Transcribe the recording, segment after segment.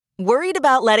Worried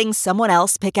about letting someone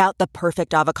else pick out the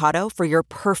perfect avocado for your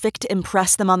perfect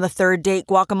impress them on the third date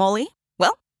guacamole?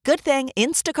 Well, good thing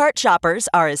Instacart shoppers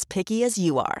are as picky as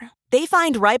you are. They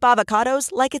find ripe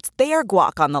avocados like it's their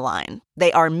guac on the line.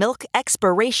 They are milk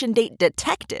expiration date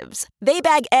detectives. They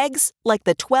bag eggs like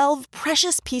the 12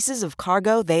 precious pieces of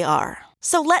cargo they are.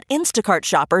 So let Instacart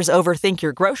shoppers overthink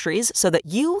your groceries so that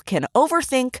you can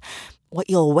overthink what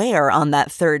you'll wear on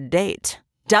that third date.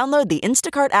 Download the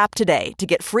Instacart app today to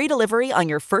get free delivery on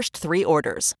your first 3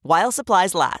 orders, while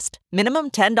supplies last.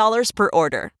 Minimum $10 per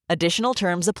order. Additional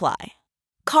terms apply.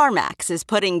 CarMax is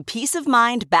putting peace of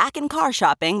mind back in car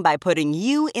shopping by putting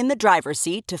you in the driver's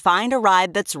seat to find a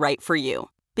ride that's right for you.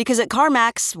 Because at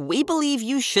CarMax, we believe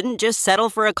you shouldn't just settle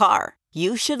for a car.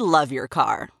 You should love your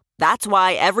car. That's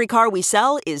why every car we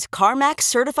sell is CarMax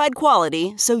certified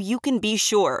quality, so you can be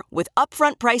sure with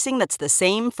upfront pricing that's the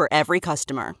same for every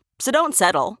customer. So don't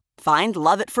settle. Find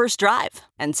love at first drive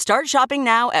and start shopping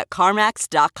now at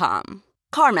CarMax.com.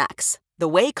 CarMax, the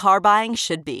way car buying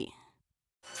should be.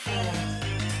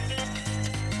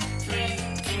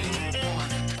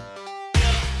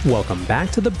 Welcome back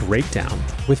to The Breakdown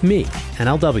with me,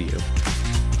 NLW.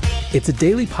 It's a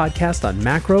daily podcast on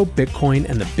macro, Bitcoin,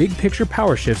 and the big picture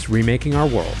power shifts remaking our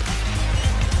world.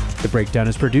 The Breakdown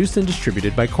is produced and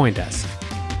distributed by CoinDesk.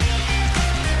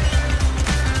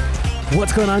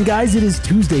 What's going on, guys? It is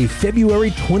Tuesday,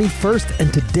 February 21st,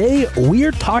 and today we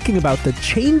are talking about the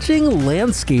changing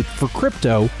landscape for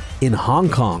crypto in Hong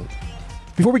Kong.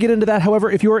 Before we get into that, however,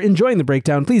 if you are enjoying The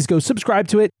Breakdown, please go subscribe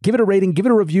to it, give it a rating, give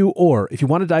it a review, or if you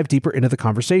want to dive deeper into the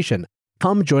conversation,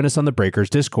 come join us on the Breakers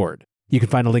Discord. You can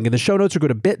find a link in the show notes or go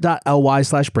to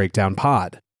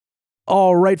bit.ly/breakdownpod.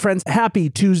 All right, friends, happy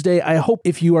Tuesday. I hope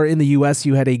if you are in the US,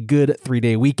 you had a good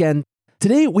 3-day weekend.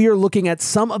 Today, we are looking at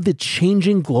some of the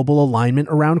changing global alignment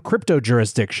around crypto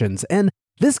jurisdictions, and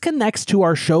this connects to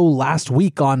our show last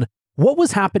week on what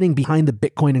was happening behind the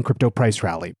Bitcoin and crypto price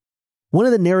rally. One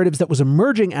of the narratives that was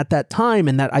emerging at that time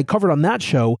and that I covered on that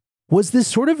show was this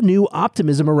sort of new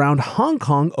optimism around Hong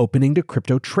Kong opening to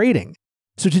crypto trading.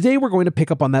 So today we're going to pick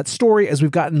up on that story as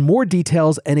we've gotten more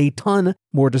details and a ton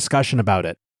more discussion about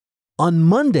it. On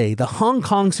Monday, the Hong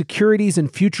Kong Securities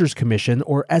and Futures Commission,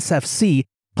 or SFC,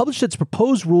 published its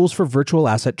proposed rules for virtual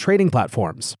asset trading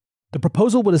platforms. The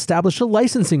proposal would establish a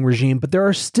licensing regime, but there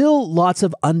are still lots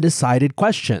of undecided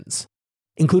questions,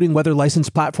 including whether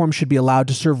licensed platforms should be allowed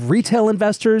to serve retail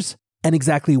investors and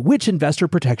exactly which investor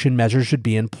protection measures should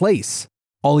be in place.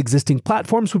 All existing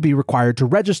platforms would be required to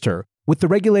register, with the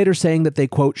regulator saying that they,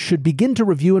 quote, should begin to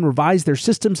review and revise their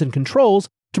systems and controls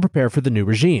to prepare for the new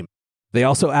regime. They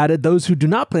also added those who do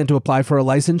not plan to apply for a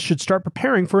license should start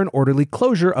preparing for an orderly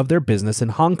closure of their business in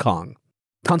Hong Kong.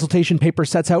 Consultation paper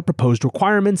sets out proposed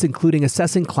requirements, including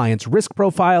assessing clients' risk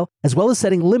profile, as well as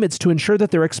setting limits to ensure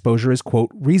that their exposure is,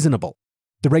 quote, reasonable.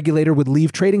 The regulator would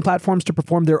leave trading platforms to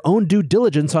perform their own due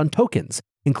diligence on tokens,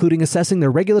 including assessing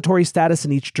their regulatory status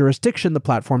in each jurisdiction the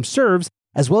platform serves,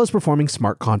 as well as performing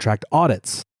smart contract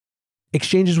audits.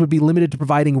 Exchanges would be limited to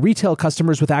providing retail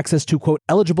customers with access to, quote,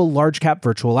 eligible large-cap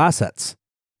virtual assets,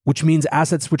 which means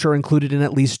assets which are included in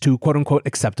at least 2, quote-unquote,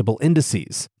 acceptable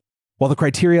indices. While the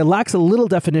criteria lacks a little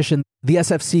definition, the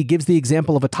SFC gives the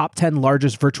example of a top 10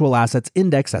 largest virtual assets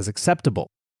index as acceptable.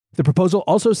 The proposal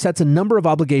also sets a number of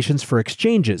obligations for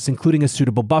exchanges, including a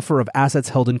suitable buffer of assets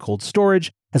held in cold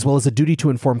storage, as well as a duty to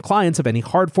inform clients of any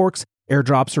hard forks,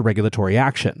 airdrops, or regulatory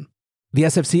action. The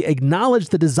SFC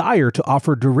acknowledged the desire to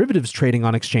offer derivatives trading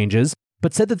on exchanges,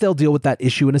 but said that they'll deal with that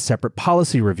issue in a separate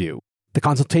policy review. The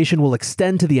consultation will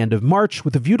extend to the end of March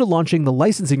with a view to launching the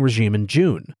licensing regime in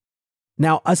June.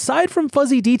 Now, aside from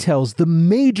fuzzy details, the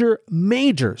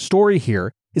major story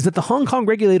here is that the Hong Kong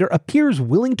regulator appears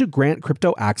willing to grant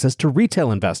crypto access to retail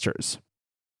investors.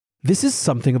 This is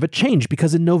something of a change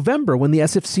because in November, when the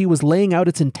SFC was laying out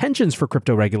its intentions for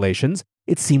crypto regulations,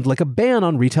 it seemed like a ban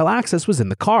on retail access was in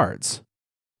the cards.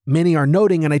 Many are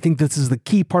noting, and I think this is the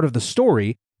key part of the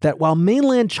story, that while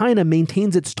mainland China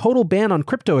maintains its total ban on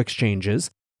crypto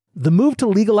exchanges, the move to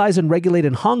legalize and regulate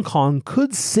in Hong Kong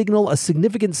could signal a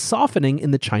significant softening in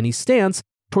the Chinese stance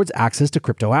towards access to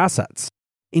crypto assets.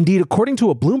 Indeed, according to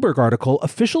a Bloomberg article,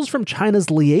 officials from China's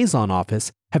liaison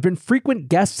office have been frequent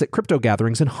guests at crypto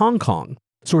gatherings in Hong Kong.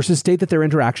 Sources state that their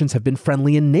interactions have been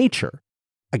friendly in nature,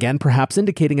 again perhaps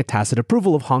indicating a tacit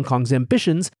approval of Hong Kong's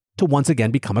ambitions to once again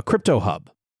become a crypto hub.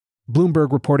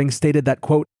 Bloomberg reporting stated that,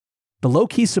 quote, the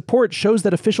low-key support shows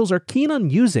that officials are keen on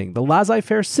using the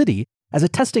laissez-faire city as a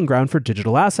testing ground for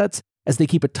digital assets as they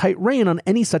keep a tight rein on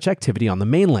any such activity on the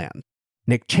mainland.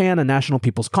 Nick Chan, a National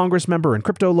People's Congress member and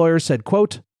crypto lawyer, said,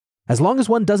 quote, as long as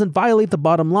one doesn't violate the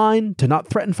bottom line to not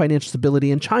threaten financial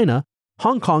stability in China,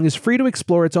 Hong Kong is free to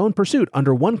explore its own pursuit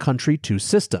under one country, two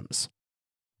systems.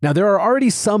 Now, there are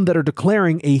already some that are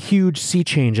declaring a huge sea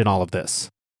change in all of this.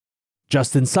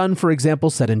 Justin Sun, for example,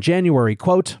 said in January,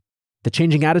 quote, "The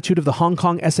changing attitude of the Hong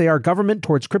Kong SAR government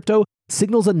towards crypto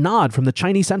signals a nod from the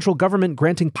Chinese central government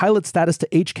granting pilot status to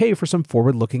HK for some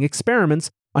forward-looking experiments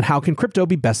on how can crypto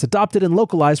be best adopted and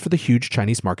localized for the huge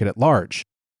Chinese market at large.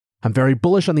 I'm very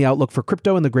bullish on the outlook for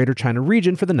crypto in the Greater China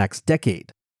region for the next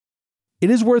decade." It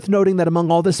is worth noting that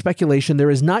among all this speculation, there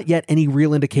is not yet any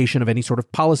real indication of any sort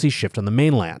of policy shift on the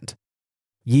mainland.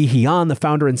 Yi Hian, the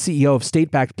founder and CEO of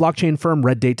state-backed blockchain firm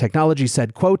Red Date Technology,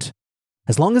 said, quote,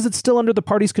 "As long as it's still under the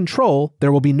party's control,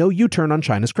 there will be no U-turn on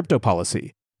China's crypto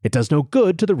policy. It does no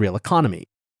good to the real economy."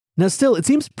 Now still, it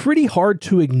seems pretty hard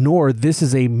to ignore this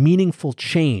as a meaningful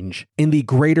change in the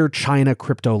Greater China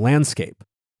crypto landscape.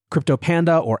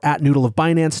 CryptoPanda or @Noodle of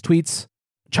Binance tweets,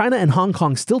 "China and Hong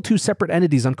Kong still two separate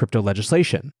entities on crypto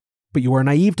legislation. But you are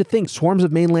naive to think swarms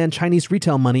of mainland Chinese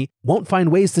retail money won't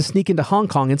find ways to sneak into Hong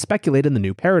Kong and speculate in the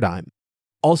new paradigm.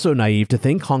 Also naive to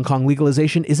think Hong Kong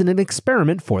legalization isn't an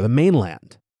experiment for the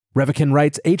mainland." Revikin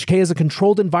writes, "HK is a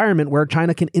controlled environment where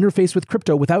China can interface with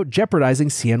crypto without jeopardizing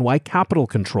CNY capital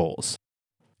controls."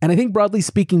 And I think broadly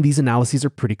speaking, these analyses are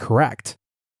pretty correct.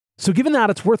 So given that,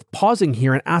 it's worth pausing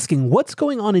here and asking what's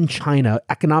going on in China,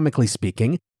 economically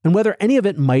speaking, and whether any of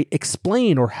it might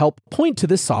explain or help point to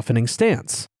this softening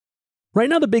stance. Right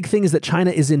now, the big thing is that China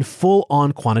is in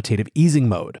full-on quantitative easing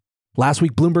mode. Last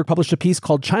week, Bloomberg published a piece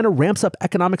called "China Ramps Up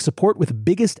Economic Support with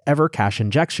Biggest Ever Cash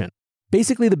Injection."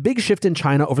 Basically, the big shift in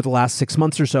China over the last 6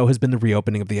 months or so has been the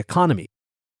reopening of the economy.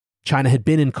 China had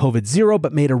been in COVID zero,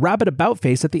 but made a rapid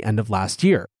about-face at the end of last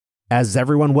year. As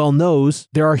everyone well knows,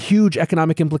 there are huge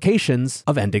economic implications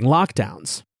of ending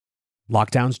lockdowns.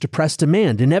 Lockdowns depress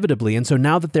demand inevitably, and so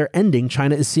now that they're ending,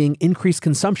 China is seeing increased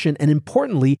consumption and,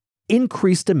 importantly,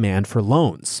 increased demand for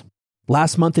loans.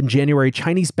 Last month in January,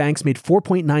 Chinese banks made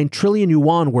 4.9 trillion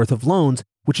yuan worth of loans,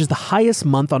 which is the highest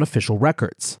month on official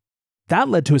records. That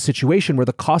led to a situation where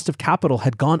the cost of capital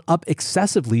had gone up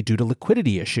excessively due to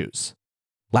liquidity issues.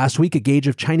 Last week, a gauge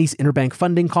of Chinese interbank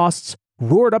funding costs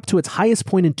roared up to its highest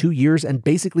point in 2 years and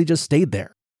basically just stayed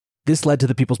there. This led to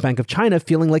the People's Bank of China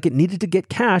feeling like it needed to get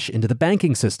cash into the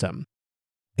banking system.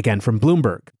 Again from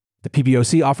Bloomberg, the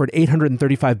PBOC offered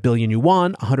 835 billion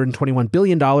yuan, $121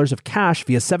 billion of cash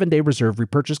via 7-day reserve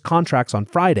repurchase contracts on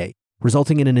Friday,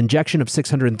 resulting in an injection of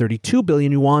 632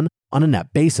 billion yuan on a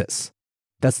net basis.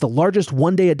 That's the largest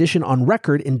one-day addition on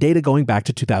record in data going back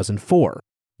to 2004.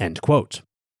 End quote.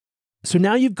 So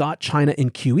now you've got China in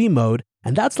QE mode,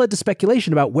 and that's led to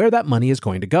speculation about where that money is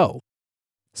going to go.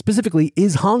 Specifically,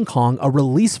 is Hong Kong a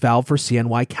release valve for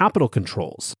CNY capital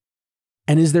controls?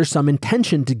 And is there some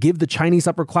intention to give the Chinese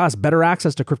upper class better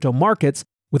access to crypto markets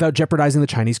without jeopardizing the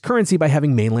Chinese currency by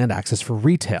having mainland access for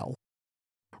retail?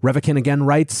 Revikin again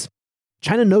writes,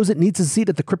 "China knows it needs a seat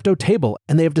at the crypto table,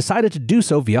 and they have decided to do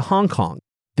so via Hong Kong.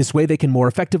 This way they can more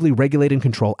effectively regulate and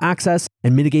control access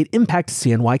and mitigate impact to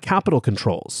CNY capital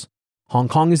controls. Hong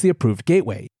Kong is the approved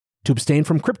gateway. To abstain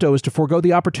from crypto is to forego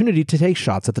the opportunity to take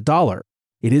shots at the dollar.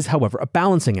 It is, however, a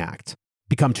balancing act.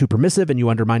 Become too permissive and you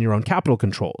undermine your own capital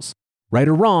controls. Right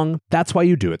or wrong, that's why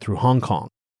you do it through Hong Kong."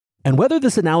 And whether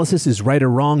this analysis is right or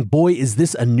wrong, boy, is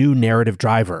this a new narrative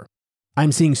driver.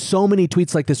 I'm seeing so many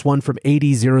tweets like this one from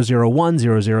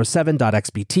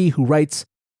AD001007.xbt who writes,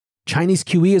 "Chinese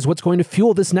QE is what's going to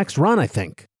fuel this next run, I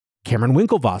think." Cameron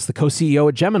Winklevoss, the co-CEO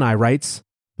at Gemini, writes,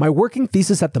 "My working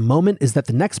thesis at the moment is that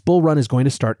the next bull run is going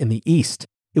to start in the East.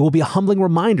 It will be a humbling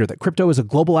reminder that crypto is a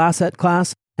global asset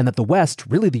class and that the West,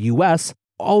 really the US,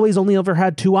 always only ever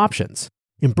had two options.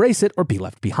 Embrace it or be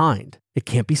left behind. It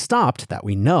can't be stopped, that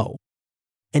we know.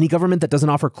 Any government that doesn't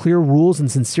offer clear rules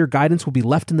and sincere guidance will be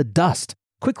left in the dust,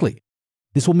 quickly.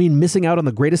 This will mean missing out on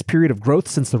the greatest period of growth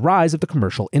since the rise of the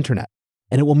commercial internet.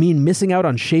 And it will mean missing out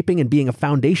on shaping and being a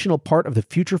foundational part of the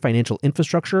future financial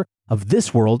infrastructure of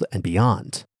this world and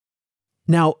beyond."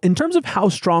 Now, in terms of how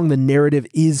strong the narrative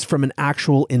is from an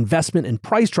actual investment and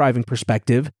price driving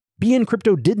perspective, BN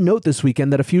Crypto did note this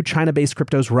weekend that a few China-based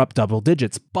cryptos were up double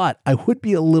digits, but I would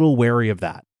be a little wary of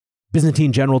that.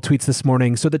 Byzantine General tweets this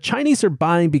morning, "So the Chinese are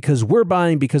buying because we're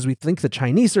buying because we think the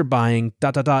Chinese are buying, ...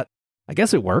 I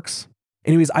guess it works."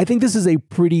 Anyways, I think this is a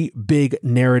pretty big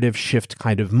narrative shift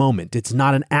kind of moment. It's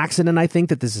not an accident, I think,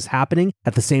 that this is happening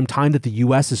at the same time that the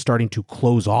US is starting to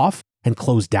close off and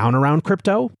close down around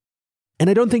crypto. And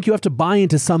I don't think you have to buy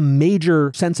into some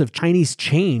major sense of Chinese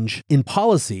change in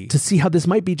policy to see how this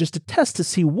might be just a test to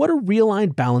see what a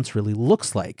realigned balance really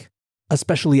looks like,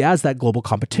 especially as that global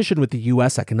competition with the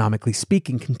US, economically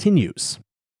speaking, continues.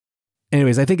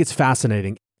 Anyways, I think it's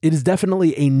fascinating. It is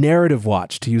definitely a narrative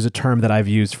watch, to use a term that I've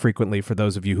used frequently for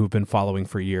those of you who've been following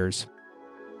for years.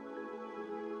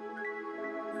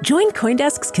 Join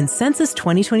CoinDesk's Consensus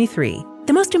 2023,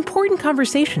 the most important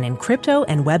conversation in crypto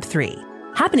and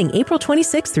Web3, happening April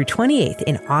 26th through 28th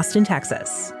in Austin,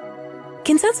 Texas.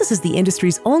 Consensus is the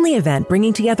industry's only event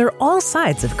bringing together all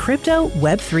sides of crypto,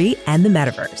 Web3, and the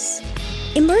metaverse.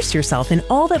 Immerse yourself in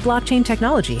all that blockchain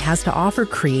technology has to offer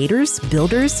creators,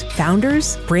 builders,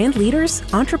 founders, brand leaders,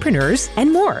 entrepreneurs,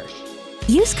 and more.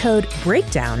 Use code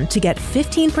BREAKDOWN to get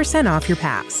 15% off your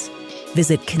pass.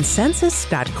 Visit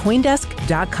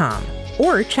consensus.coindesk.com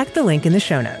or check the link in the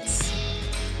show notes.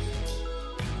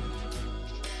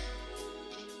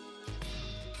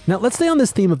 Now, let's stay on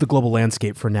this theme of the global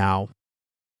landscape for now.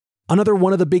 Another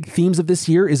one of the big themes of this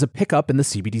year is a pickup in the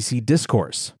CBDC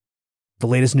discourse. The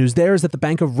latest news there is that the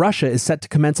Bank of Russia is set to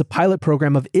commence a pilot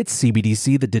program of its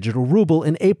CBDC, the digital ruble,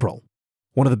 in April.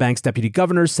 One of the bank's deputy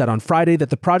governors said on Friday that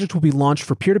the project will be launched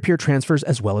for peer-to-peer transfers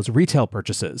as well as retail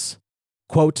purchases.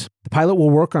 Quote, the pilot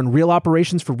will work on real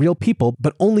operations for real people,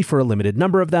 but only for a limited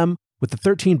number of them, with the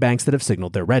 13 banks that have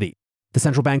signaled they're ready. The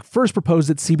central bank first proposed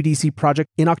its CBDC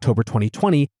project in October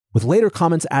 2020, with later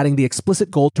comments adding the explicit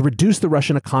goal to reduce the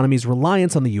Russian economy's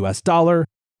reliance on the US dollar,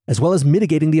 as well as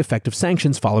mitigating the effect of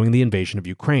sanctions following the invasion of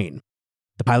Ukraine.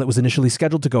 The pilot was initially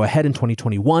scheduled to go ahead in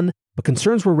 2021, but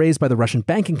concerns were raised by the Russian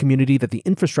banking community that the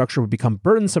infrastructure would become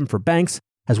burdensome for banks,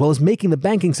 as well as making the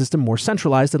banking system more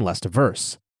centralized and less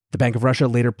diverse. The Bank of Russia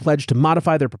later pledged to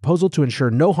modify their proposal to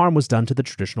ensure no harm was done to the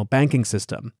traditional banking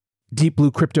system. Deep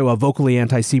Blue Crypto, a vocally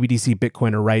anti-CBDC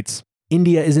Bitcoiner, writes,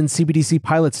 India is in CBDC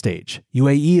pilot stage.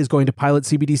 UAE is going to pilot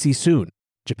CBDC soon.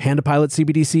 Japan to pilot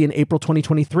CBDC in April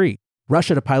 2023.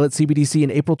 Russia to pilot CBDC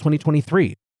in April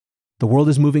 2023. The world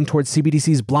is moving towards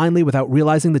CBDCs blindly without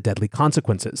realizing the deadly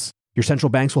consequences. Your central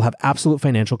banks will have absolute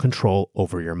financial control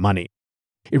over your money.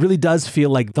 It really does feel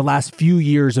like the last few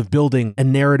years of building a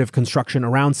narrative construction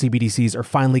around CBDCs are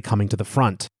finally coming to the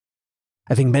front.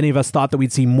 I think many of us thought that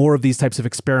we'd see more of these types of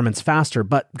experiments faster,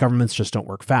 but governments just don't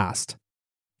work fast.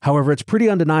 However, it's pretty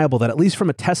undeniable that at least from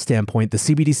a test standpoint, the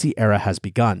CBDC era has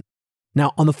begun.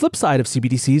 Now, on the flip side of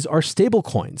CBDCs are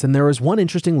stablecoins, and there is one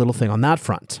interesting little thing on that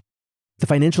front. The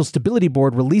Financial Stability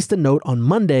Board released a note on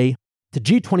Monday to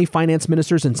G20 finance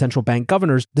ministers and central bank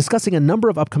governors discussing a number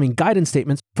of upcoming guidance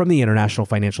statements from the International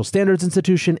Financial Standards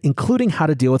Institution, including how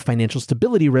to deal with financial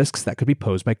stability risks that could be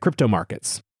posed by crypto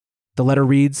markets. The letter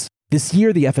reads, this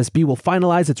year, the FSB will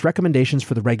finalize its recommendations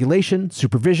for the regulation,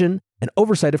 supervision, and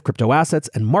oversight of crypto assets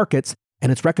and markets,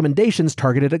 and its recommendations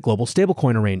targeted at global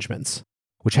stablecoin arrangements,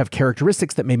 which have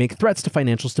characteristics that may make threats to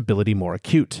financial stability more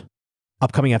acute.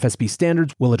 Upcoming FSB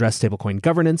standards will address stablecoin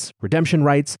governance, redemption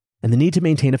rights, and the need to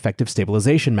maintain effective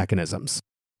stabilization mechanisms.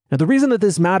 Now, the reason that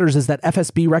this matters is that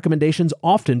FSB recommendations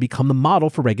often become the model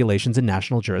for regulations in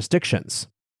national jurisdictions.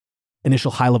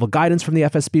 Initial high-level guidance from the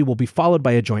FSB will be followed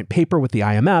by a joint paper with the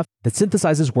IMF that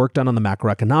synthesizes work done on the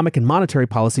macroeconomic and monetary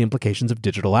policy implications of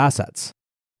digital assets.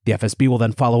 The FSB will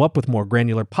then follow up with more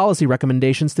granular policy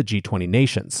recommendations to G20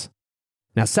 nations.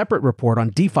 Now, a separate report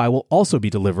on DeFi will also be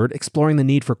delivered, exploring the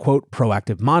need for, quote,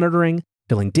 proactive monitoring,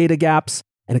 filling data gaps,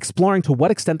 and exploring to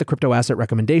what extent the crypto asset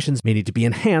recommendations may need to be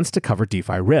enhanced to cover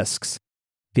DeFi risks.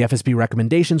 The FSB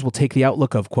recommendations will take the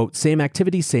outlook of, quote, same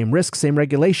activity, same risk, same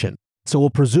regulation, so will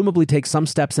presumably take some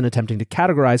steps in attempting to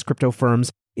categorize crypto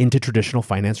firms into traditional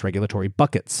finance regulatory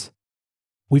buckets.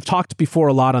 We've talked before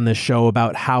a lot on this show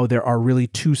about how there are really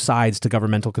two sides to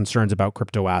governmental concerns about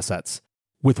crypto assets,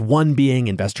 with one being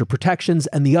investor protections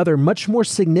and the other, much more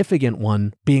significant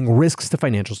one, being risks to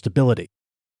financial stability.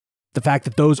 The fact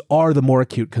that those are the more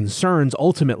acute concerns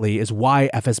ultimately is why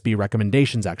FSB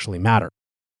recommendations actually matter.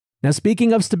 Now,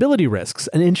 speaking of stability risks,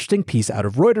 an interesting piece out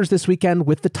of Reuters this weekend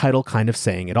with the title kind of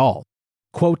saying it all.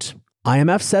 Quote,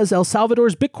 IMF says El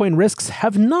Salvador's Bitcoin risks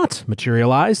have not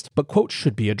materialized, but, quote,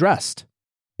 should be addressed.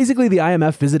 Basically, the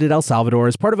IMF visited El Salvador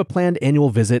as part of a planned annual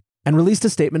visit and released a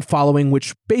statement following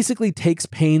which basically takes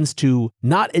pains to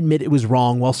not admit it was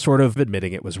wrong while sort of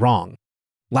admitting it was wrong.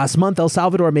 Last month, El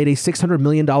Salvador made a $600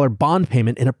 million bond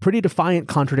payment in a pretty defiant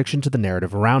contradiction to the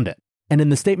narrative around it. And in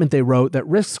the statement they wrote that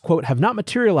risks, quote, have not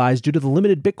materialized due to the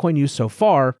limited Bitcoin use so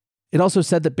far. It also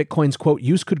said that Bitcoin's, quote,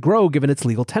 use could grow given its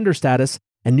legal tender status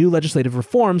and new legislative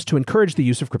reforms to encourage the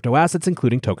use of crypto assets,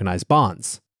 including tokenized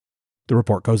bonds. The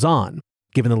report goes on.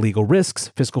 Given the legal risks,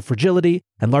 fiscal fragility,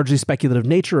 and largely speculative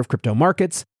nature of crypto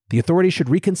markets, the authorities should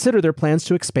reconsider their plans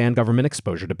to expand government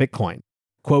exposure to Bitcoin.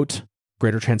 Quote,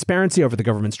 greater transparency over the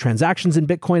government's transactions in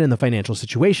Bitcoin and the financial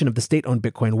situation of the state-owned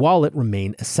Bitcoin wallet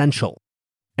remain essential.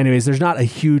 Anyways, there's not a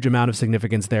huge amount of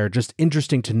significance there, just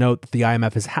interesting to note that the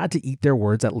IMF has had to eat their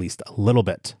words at least a little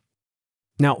bit.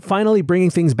 Now, finally, bringing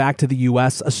things back to the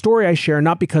US, a story I share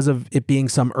not because of it being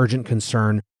some urgent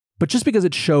concern, but just because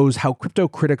it shows how crypto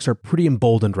critics are pretty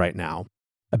emboldened right now.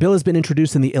 A bill has been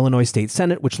introduced in the Illinois State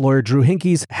Senate, which lawyer Drew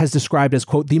Hinkes has described as,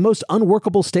 quote, the most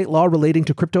unworkable state law relating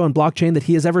to crypto and blockchain that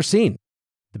he has ever seen.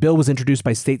 The bill was introduced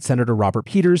by State Senator Robert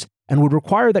Peters and would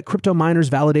require that crypto miners,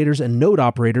 validators, and node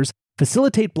operators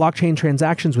facilitate blockchain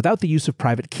transactions without the use of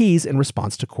private keys in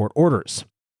response to court orders.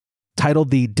 Titled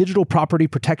the Digital Property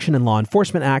Protection and Law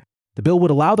Enforcement Act, the bill would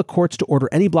allow the courts to order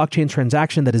any blockchain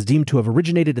transaction that is deemed to have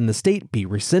originated in the state be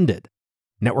rescinded.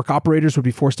 Network operators would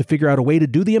be forced to figure out a way to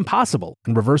do the impossible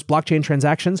and reverse blockchain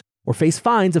transactions or face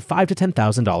fines of $5,000 to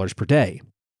 $10,000 per day.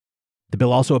 The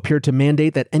bill also appeared to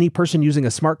mandate that any person using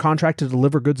a smart contract to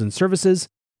deliver goods and services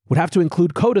would have to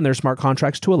include code in their smart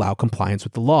contracts to allow compliance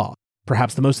with the law.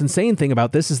 Perhaps the most insane thing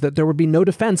about this is that there would be no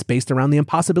defense based around the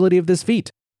impossibility of this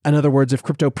feat. In other words, if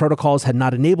crypto protocols had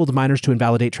not enabled miners to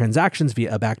invalidate transactions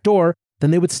via a backdoor,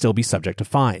 then they would still be subject to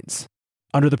fines.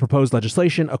 Under the proposed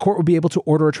legislation, a court would be able to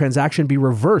order a transaction be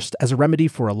reversed as a remedy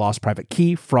for a lost private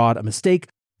key, fraud, a mistake,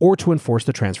 or to enforce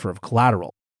the transfer of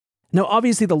collateral. Now,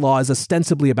 obviously, the law is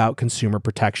ostensibly about consumer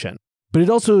protection, but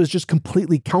it also is just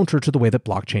completely counter to the way that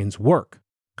blockchains work.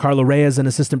 Carla Reyes, an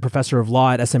assistant professor of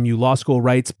law at SMU Law School,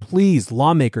 writes, "Please,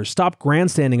 lawmakers, stop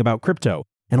grandstanding about crypto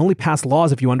and only pass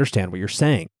laws if you understand what you're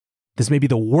saying. This may be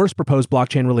the worst proposed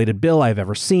blockchain-related bill I have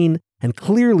ever seen, and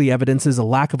clearly evidences a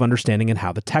lack of understanding in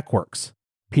how the tech works."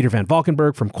 Peter Van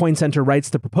Valkenburg from Coin Center writes,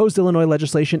 "The proposed Illinois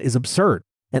legislation is absurd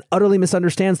and utterly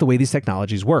misunderstands the way these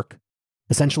technologies work.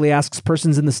 Essentially asks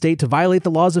persons in the state to violate the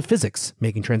laws of physics,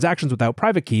 making transactions without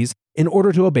private keys in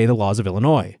order to obey the laws of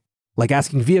Illinois, like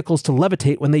asking vehicles to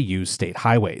levitate when they use state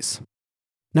highways."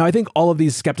 Now, I think all of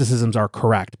these skepticisms are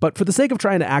correct, but for the sake of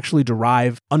trying to actually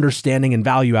derive understanding and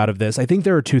value out of this, I think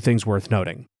there are two things worth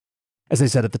noting. As I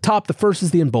said at the top, the first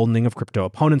is the emboldening of crypto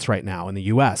opponents right now in the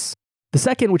US. The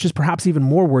second, which is perhaps even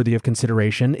more worthy of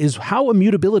consideration, is how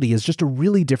immutability is just a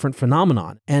really different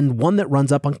phenomenon, and one that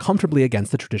runs up uncomfortably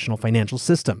against the traditional financial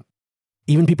system.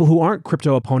 Even people who aren't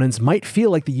crypto opponents might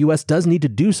feel like the US does need to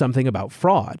do something about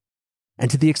fraud. And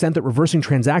to the extent that reversing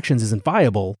transactions isn't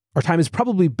viable, our time is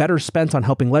probably better spent on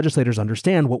helping legislators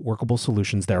understand what workable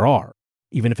solutions there are,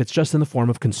 even if it's just in the form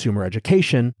of consumer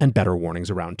education and better warnings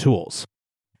around tools.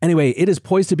 Anyway, it is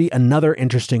poised to be another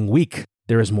interesting week.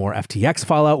 There is more FTX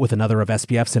fallout with another of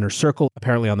SBF's inner circle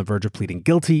apparently on the verge of pleading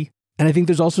guilty, and I think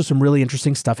there's also some really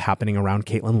interesting stuff happening around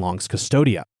Caitlin Long's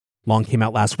Custodia. Long came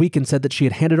out last week and said that she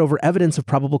had handed over evidence of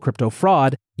probable crypto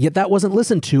fraud, yet that wasn't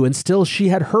listened to, and still she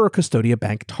had her Custodia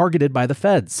bank targeted by the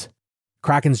feds.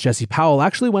 Kraken's Jesse Powell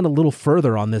actually went a little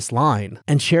further on this line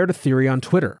and shared a theory on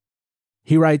Twitter.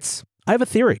 He writes, "I have a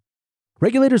theory.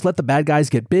 Regulators let the bad guys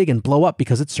get big and blow up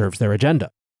because it serves their agenda.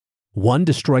 1,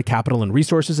 destroy capital and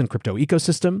resources in crypto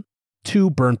ecosystem. 2,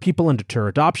 burn people and deter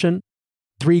adoption.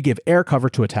 3, give air cover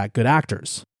to attack good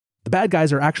actors. The bad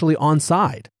guys are actually on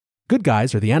side. Good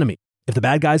guys are the enemy. If the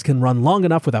bad guys can run long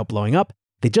enough without blowing up,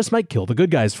 they just might kill the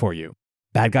good guys for you.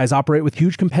 Bad guys operate with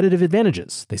huge competitive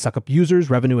advantages. They suck up users,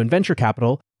 revenue, and venture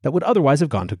capital that would otherwise have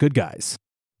gone to good guys.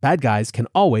 Bad guys can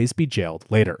always be jailed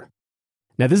later."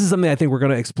 Now, this is something I think we're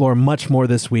going to explore much more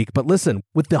this week, but listen,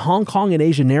 with the Hong Kong and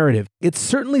Asia narrative, it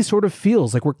certainly sort of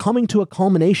feels like we're coming to a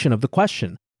culmination of the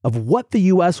question of what the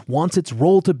US wants its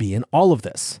role to be in all of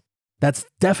this. That's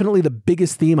definitely the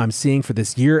biggest theme I'm seeing for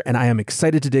this year, and I am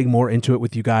excited to dig more into it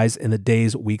with you guys in the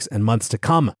days, weeks, and months to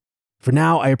come. For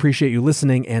now, I appreciate you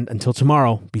listening, and until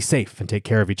tomorrow, be safe and take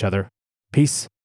care of each other. Peace.